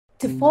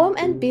To form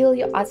and build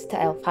your art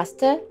style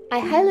faster, I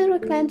highly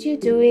recommend you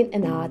doing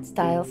an art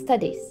style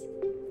studies.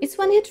 It's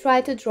when you try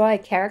to draw a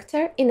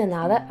character in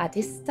another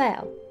artist's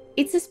style.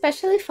 It's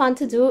especially fun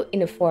to do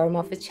in the form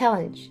of a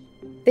challenge.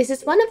 This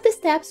is one of the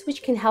steps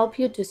which can help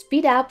you to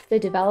speed up the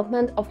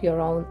development of your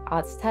own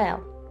art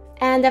style.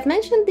 And I've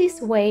mentioned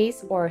these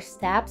ways or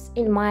steps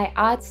in my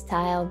art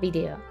style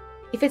video.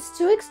 If it's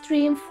too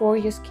extreme for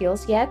your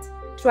skills yet,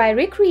 try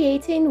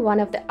recreating one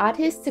of the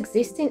artist's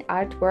existing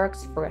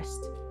artworks first.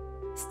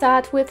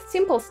 Start with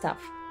simple stuff.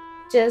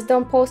 Just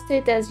don't post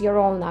it as your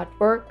own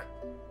artwork.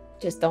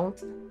 Just don't.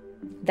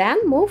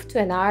 Then move to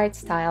an art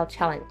style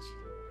challenge.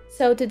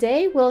 So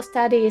today we'll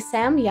study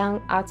Sam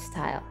Young art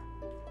style.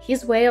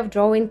 His way of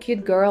drawing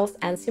cute girls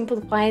and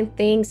simplifying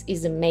things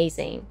is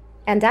amazing.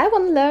 And I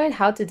want to learn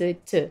how to do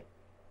it too.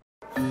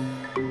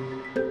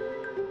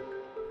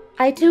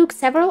 I took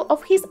several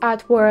of his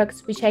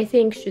artworks which I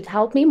think should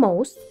help me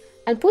most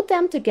and put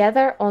them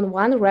together on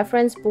one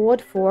reference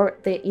board for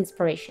the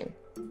inspiration.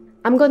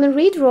 I'm gonna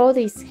redraw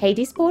this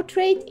Hades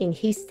portrait in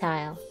his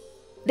style.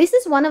 This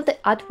is one of the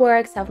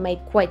artworks I've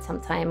made quite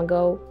some time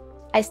ago.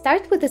 I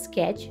start with a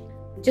sketch,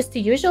 just a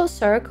usual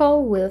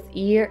circle with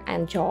ear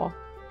and jaw.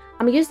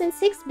 I'm using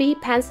 6B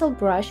pencil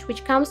brush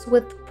which comes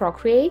with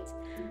Procreate,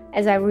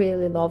 as I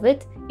really love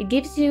it. It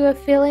gives you a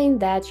feeling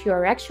that you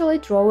are actually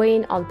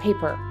drawing on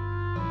paper.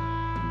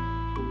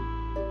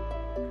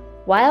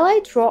 While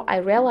I draw, I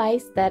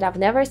realized that I've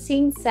never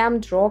seen Sam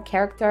draw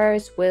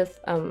characters with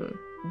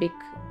big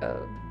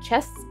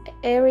chest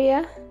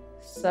area,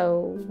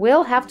 so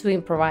we'll have to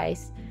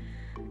improvise.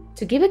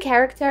 To give a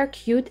character a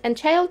cute and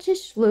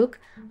childish look,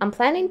 I'm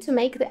planning to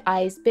make the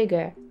eyes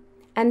bigger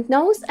and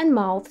nose and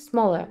mouth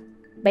smaller.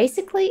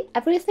 Basically,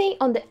 everything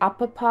on the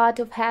upper part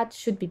of head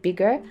should be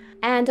bigger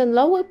and on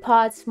lower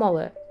part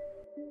smaller.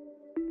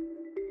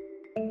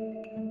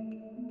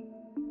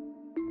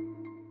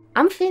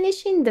 I'm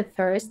finishing the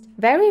first,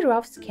 very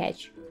rough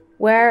sketch,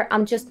 where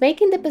I'm just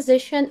making the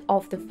position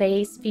of the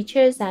face,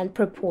 features and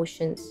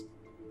proportions.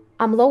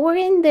 I'm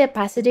lowering the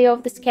opacity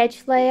of the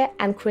sketch layer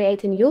and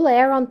create a new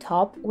layer on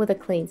top with a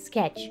clean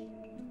sketch.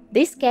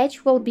 This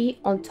sketch will be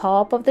on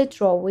top of the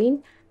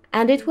drawing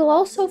and it will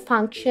also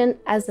function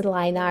as a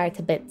line art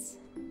a bit.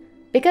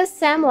 Because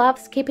Sam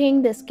loves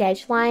keeping the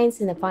sketch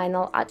lines in the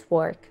final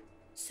artwork,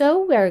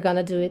 so we're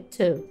gonna do it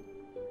too.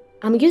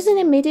 I'm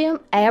using a medium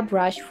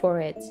airbrush for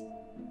it,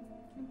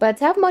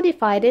 but I've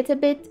modified it a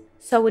bit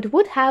so it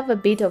would have a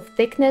bit of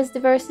thickness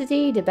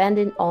diversity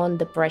depending on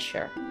the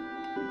pressure.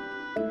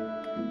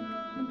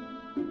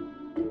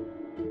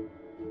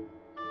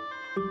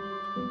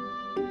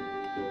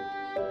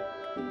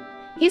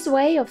 His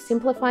way of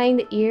simplifying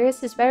the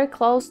ears is very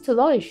close to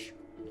Loish,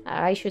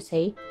 I should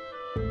say.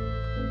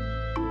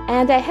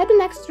 And I had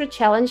an extra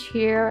challenge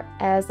here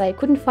as I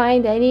couldn't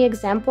find any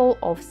example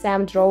of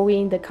Sam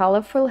drawing the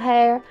colorful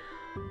hair,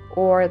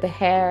 or the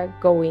hair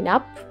going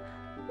up,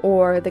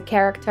 or the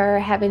character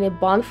having a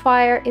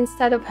bonfire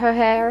instead of her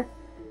hair.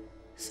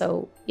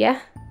 So yeah,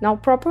 no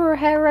proper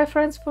hair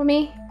reference for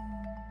me.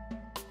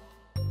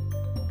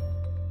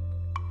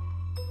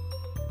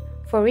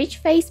 For each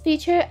face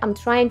feature, I'm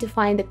trying to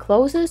find the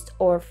closest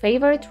or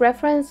favorite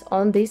reference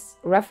on this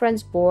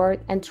reference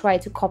board and try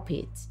to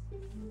copy it.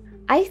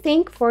 I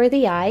think for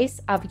the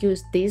eyes, I've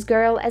used this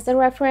girl as a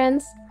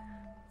reference,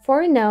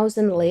 for nose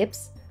and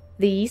lips,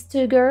 these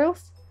two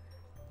girls,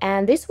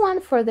 and this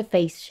one for the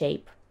face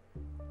shape.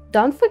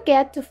 Don't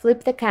forget to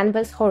flip the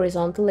canvas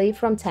horizontally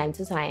from time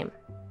to time,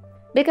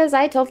 because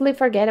I totally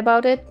forget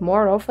about it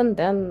more often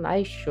than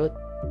I should.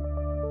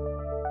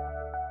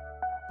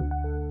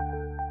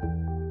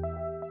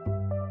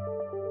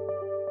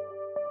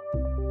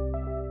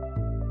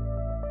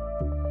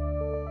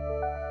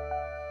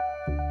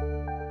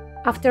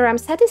 After I'm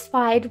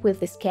satisfied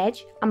with the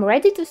sketch, I'm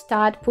ready to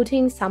start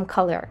putting some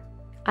color.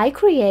 I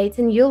create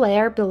a new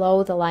layer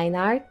below the line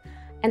art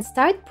and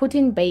start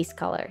putting base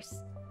colors.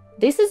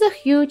 This is a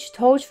huge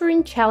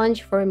torturing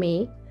challenge for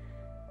me,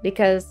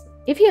 because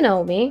if you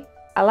know me,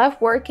 I love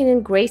working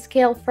in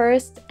grayscale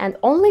first and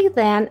only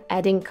then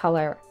adding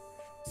color.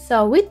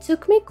 So it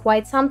took me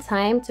quite some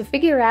time to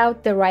figure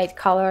out the right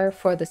color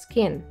for the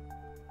skin.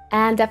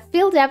 And I've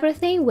filled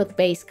everything with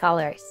base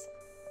colors.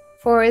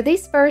 For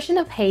this version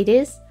of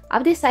Hades,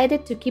 I've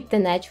decided to keep the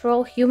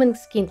natural human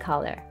skin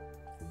color,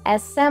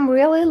 as Sam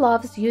really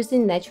loves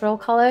using natural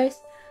colors,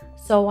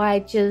 so I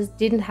just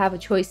didn't have a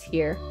choice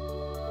here.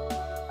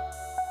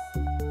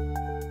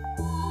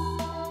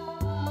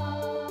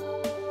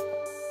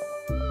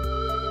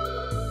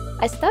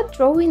 I start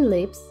drawing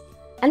lips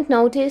and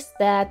noticed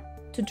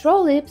that to draw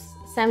lips,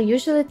 Sam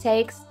usually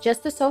takes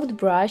just a soft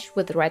brush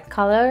with red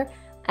color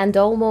and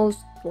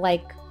almost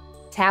like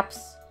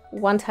taps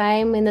one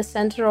time in the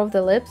center of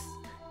the lips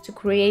to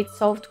create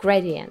soft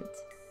gradient.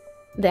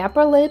 The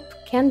upper lip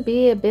can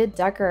be a bit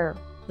darker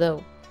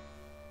though,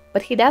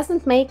 but he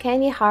doesn't make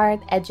any hard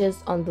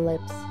edges on the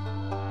lips.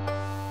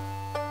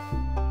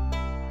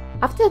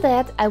 After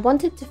that, I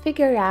wanted to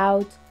figure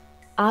out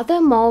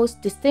other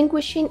most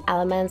distinguishing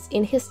elements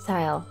in his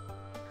style,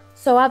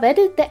 so I've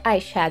added the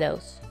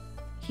eyeshadows.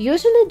 He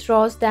usually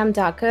draws them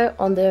darker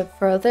on the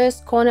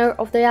furthest corner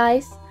of the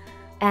eyes,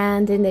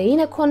 and in the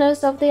inner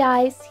corners of the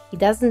eyes he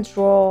doesn't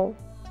draw,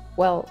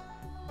 well,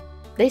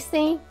 this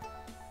thing.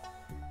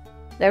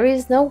 There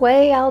is no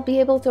way I'll be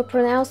able to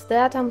pronounce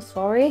that, I'm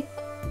sorry.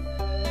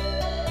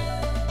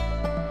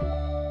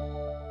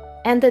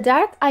 And the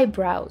dark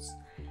eyebrows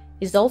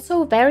is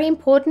also a very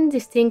important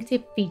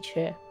distinctive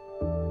feature.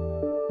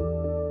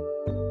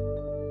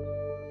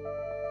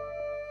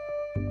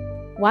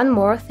 One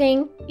more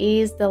thing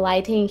is the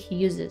lighting he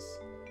uses.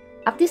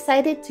 I've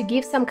decided to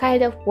give some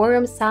kind of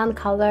warm sun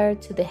color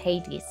to the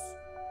Hades,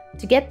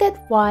 to get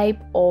that vibe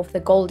of the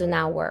golden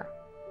hour.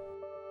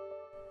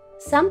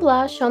 Some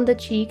blush on the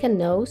cheek and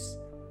nose,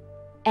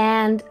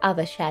 and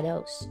other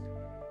shadows.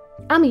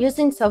 I'm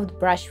using soft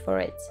brush for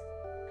it.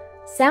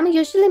 Sam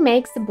usually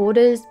makes the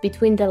borders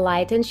between the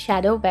light and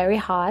shadow very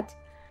hard,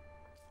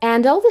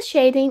 and all the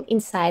shading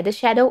inside the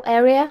shadow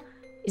area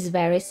is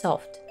very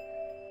soft.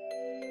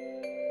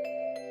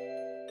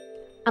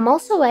 I'm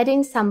also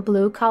adding some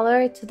blue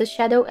color to the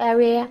shadow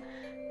area,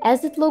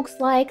 as it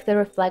looks like the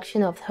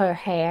reflection of her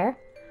hair,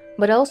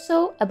 but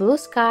also a blue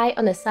sky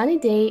on a sunny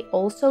day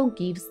also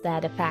gives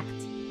that effect.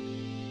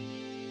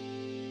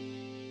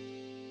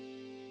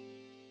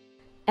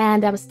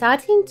 And I'm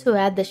starting to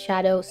add the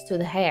shadows to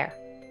the hair,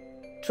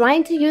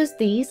 trying to use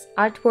these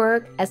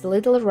artwork as a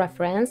little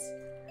reference,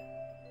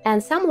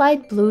 and some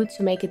light blue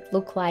to make it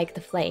look like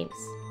the flames.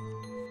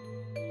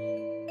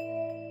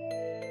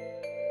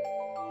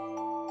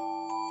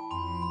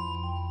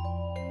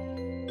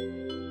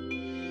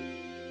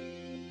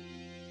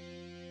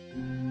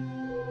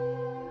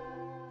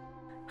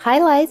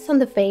 Highlights on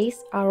the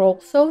face are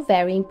also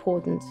very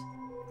important.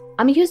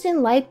 I'm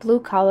using light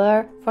blue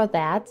color for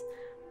that,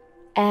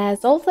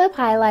 as all the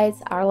highlights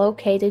are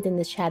located in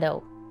the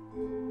shadow.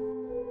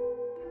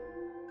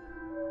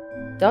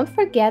 Don't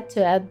forget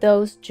to add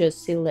those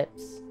juicy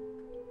lips.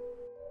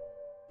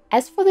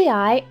 As for the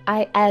eye,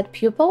 I add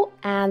pupil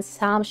and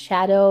some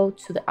shadow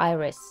to the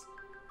iris.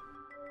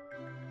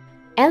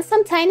 And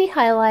some tiny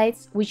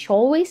highlights, which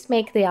always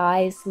make the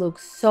eyes look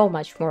so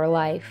much more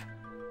alive.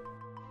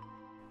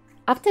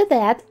 After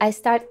that, I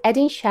start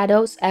adding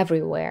shadows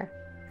everywhere.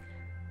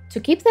 To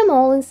keep them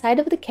all inside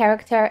of the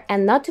character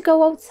and not to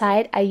go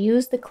outside, I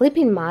use the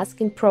clipping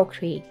mask in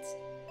Procreate.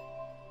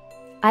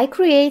 I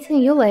create a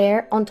new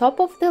layer on top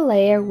of the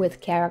layer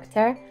with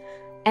character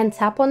and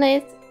tap on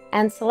it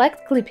and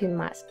select clipping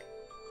mask.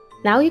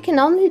 Now you can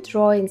only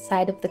draw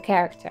inside of the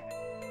character.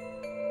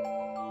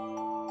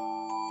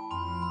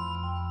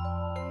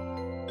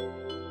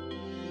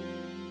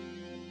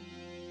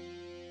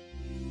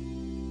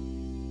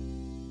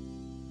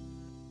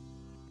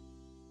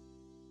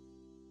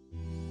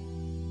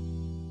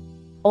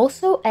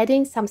 Also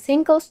adding some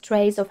single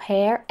strays of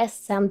hair as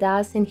Sam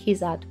does in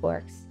his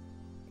artworks.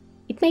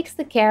 It makes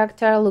the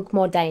character look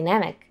more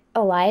dynamic,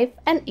 alive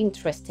and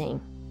interesting.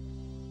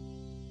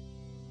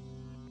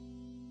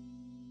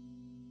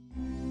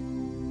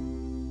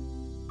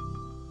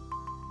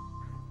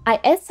 I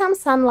add some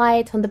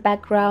sunlight on the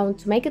background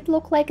to make it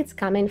look like it's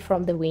coming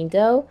from the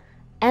window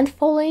and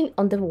falling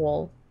on the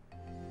wall.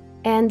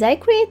 And I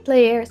create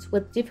layers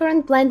with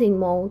different blending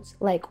modes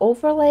like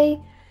overlay,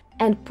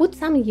 and put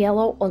some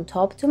yellow on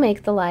top to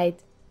make the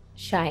light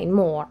shine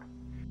more.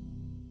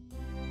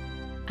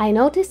 I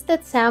noticed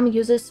that Sam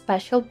uses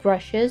special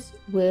brushes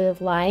with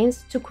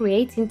lines to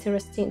create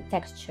interesting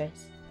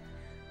textures.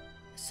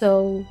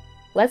 So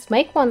let's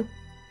make one.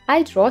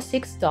 I draw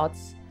 6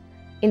 dots.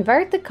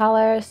 Invert the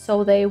colors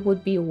so they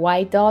would be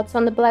white dots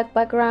on the black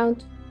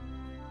background.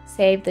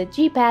 Save the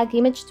JPEG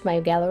image to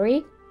my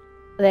gallery.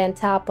 Then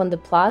tap on the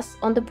plus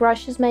on the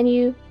brushes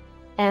menu,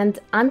 and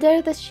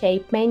under the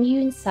shape menu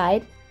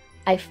inside,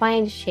 I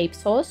find Shape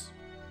Source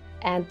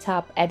and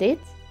tap Edit,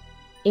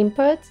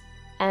 Import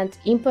and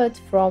Import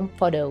from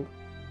Photo.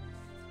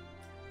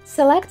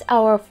 Select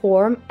our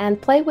form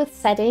and play with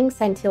settings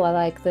until I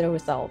like the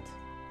result.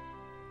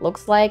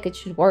 Looks like it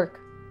should work.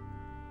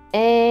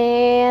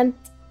 And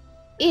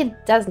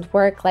it doesn't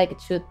work like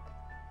it should.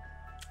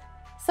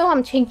 So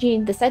I'm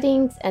changing the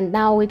settings and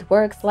now it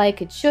works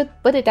like it should,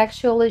 but it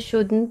actually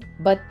shouldn't,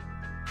 but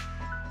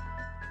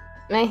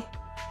meh.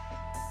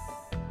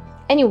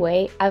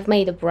 Anyway, I've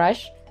made a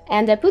brush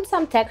and I put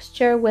some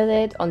texture with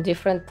it on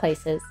different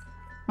places,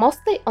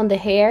 mostly on the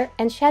hair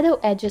and shadow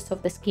edges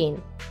of the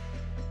skin.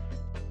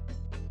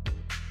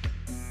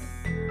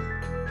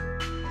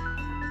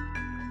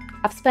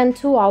 I've spent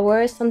 2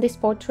 hours on this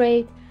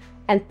portrait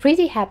and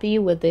pretty happy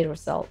with the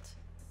result.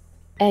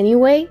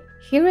 Anyway,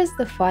 here is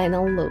the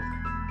final look.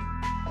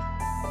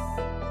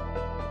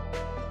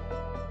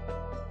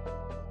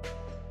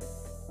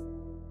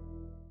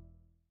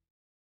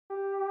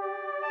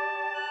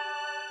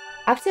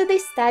 After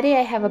this study,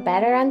 I have a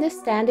better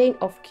understanding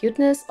of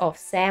cuteness of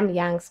Sam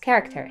Young's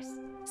characters.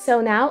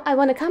 So now I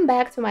want to come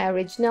back to my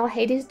original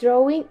Hades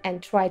drawing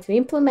and try to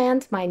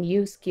implement my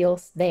new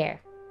skills there.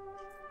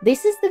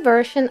 This is the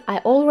version I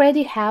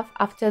already have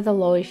after the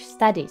lawish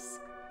studies.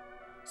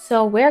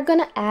 So we're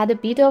gonna add a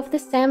bit of the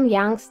Sam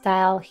Young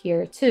style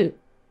here too.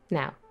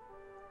 Now,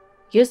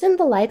 Using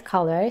the light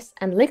colors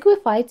and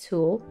liquify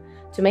tool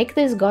to make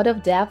this god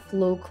of death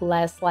look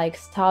less like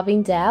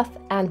starving death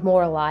and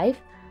more alive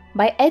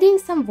by adding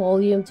some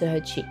volume to her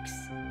cheeks.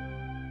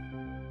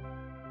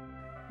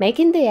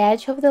 Making the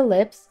edge of the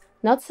lips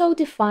not so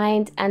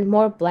defined and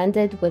more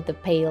blended with the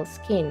pale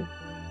skin.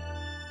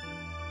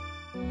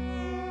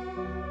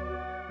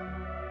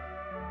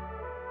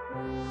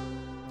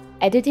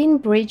 Editing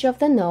bridge of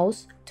the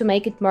nose to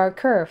make it more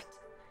curved.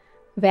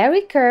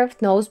 Very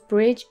curved nose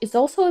bridge is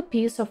also a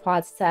piece of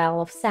art style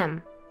of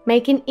Sam,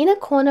 making inner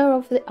corner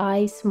of the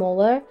eye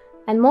smaller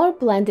and more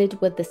blended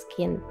with the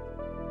skin.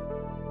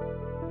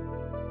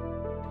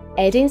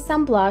 Adding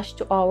some blush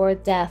to our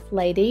Death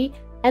Lady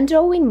and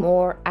drawing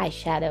more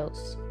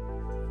eyeshadows.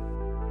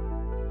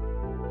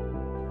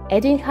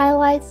 Adding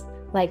highlights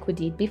like we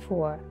did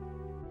before.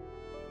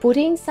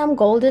 Putting some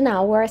golden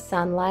hour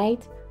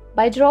sunlight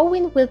by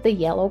drawing with the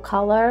yellow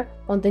color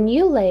on the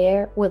new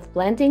layer with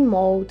blending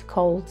mode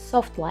called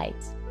Soft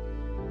Light.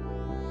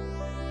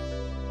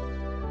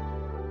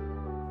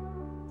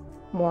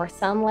 More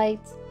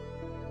sunlight.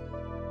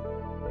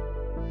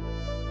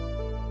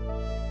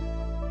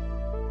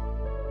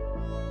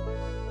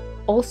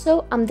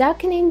 Also, I'm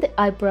darkening the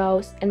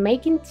eyebrows and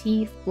making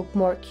teeth look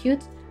more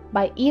cute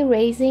by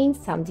erasing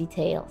some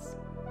details.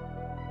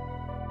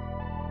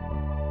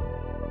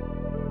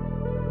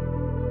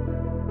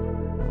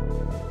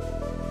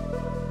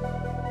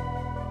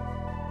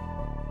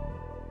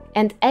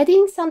 And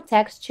adding some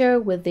texture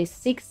with this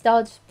 6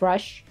 dots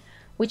brush,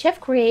 which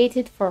I've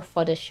created for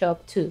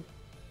Photoshop too.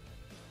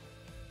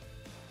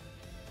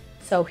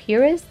 So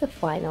here is the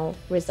final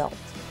result.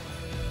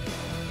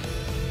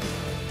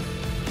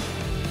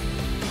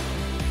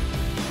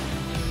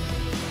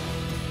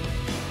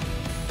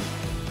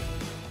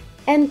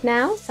 And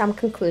now some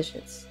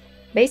conclusions.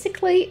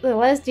 Basically, the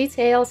less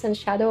details and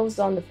shadows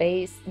on the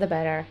face, the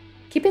better.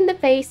 Keeping the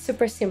face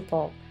super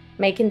simple,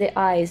 making the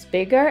eyes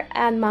bigger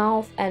and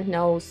mouth and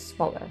nose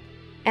smaller.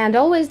 And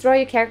always draw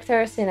your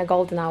characters in a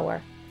golden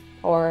hour,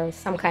 or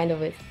some kind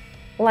of it.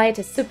 Light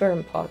is super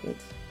important.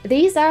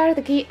 These are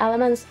the key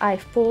elements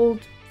I've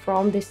pulled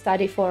from this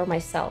study for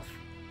myself.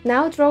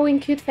 Now drawing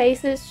cute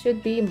faces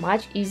should be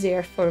much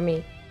easier for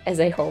me, as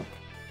I hope.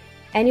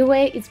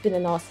 Anyway, it's been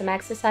an awesome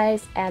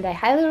exercise and I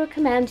highly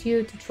recommend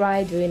you to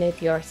try doing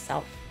it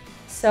yourself.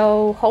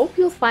 So, hope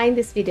you'll find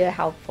this video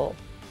helpful.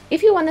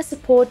 If you want to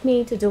support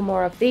me to do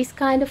more of this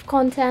kind of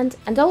content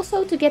and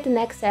also to get an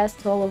access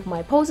to all of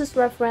my poses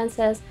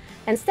references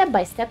and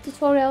step-by-step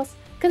tutorials,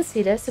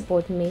 consider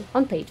supporting me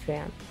on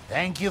Patreon.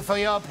 Thank you for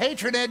your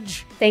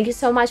patronage! Thank you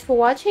so much for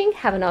watching,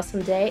 have an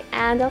awesome day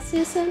and I'll see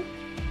you soon.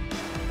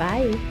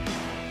 Bye!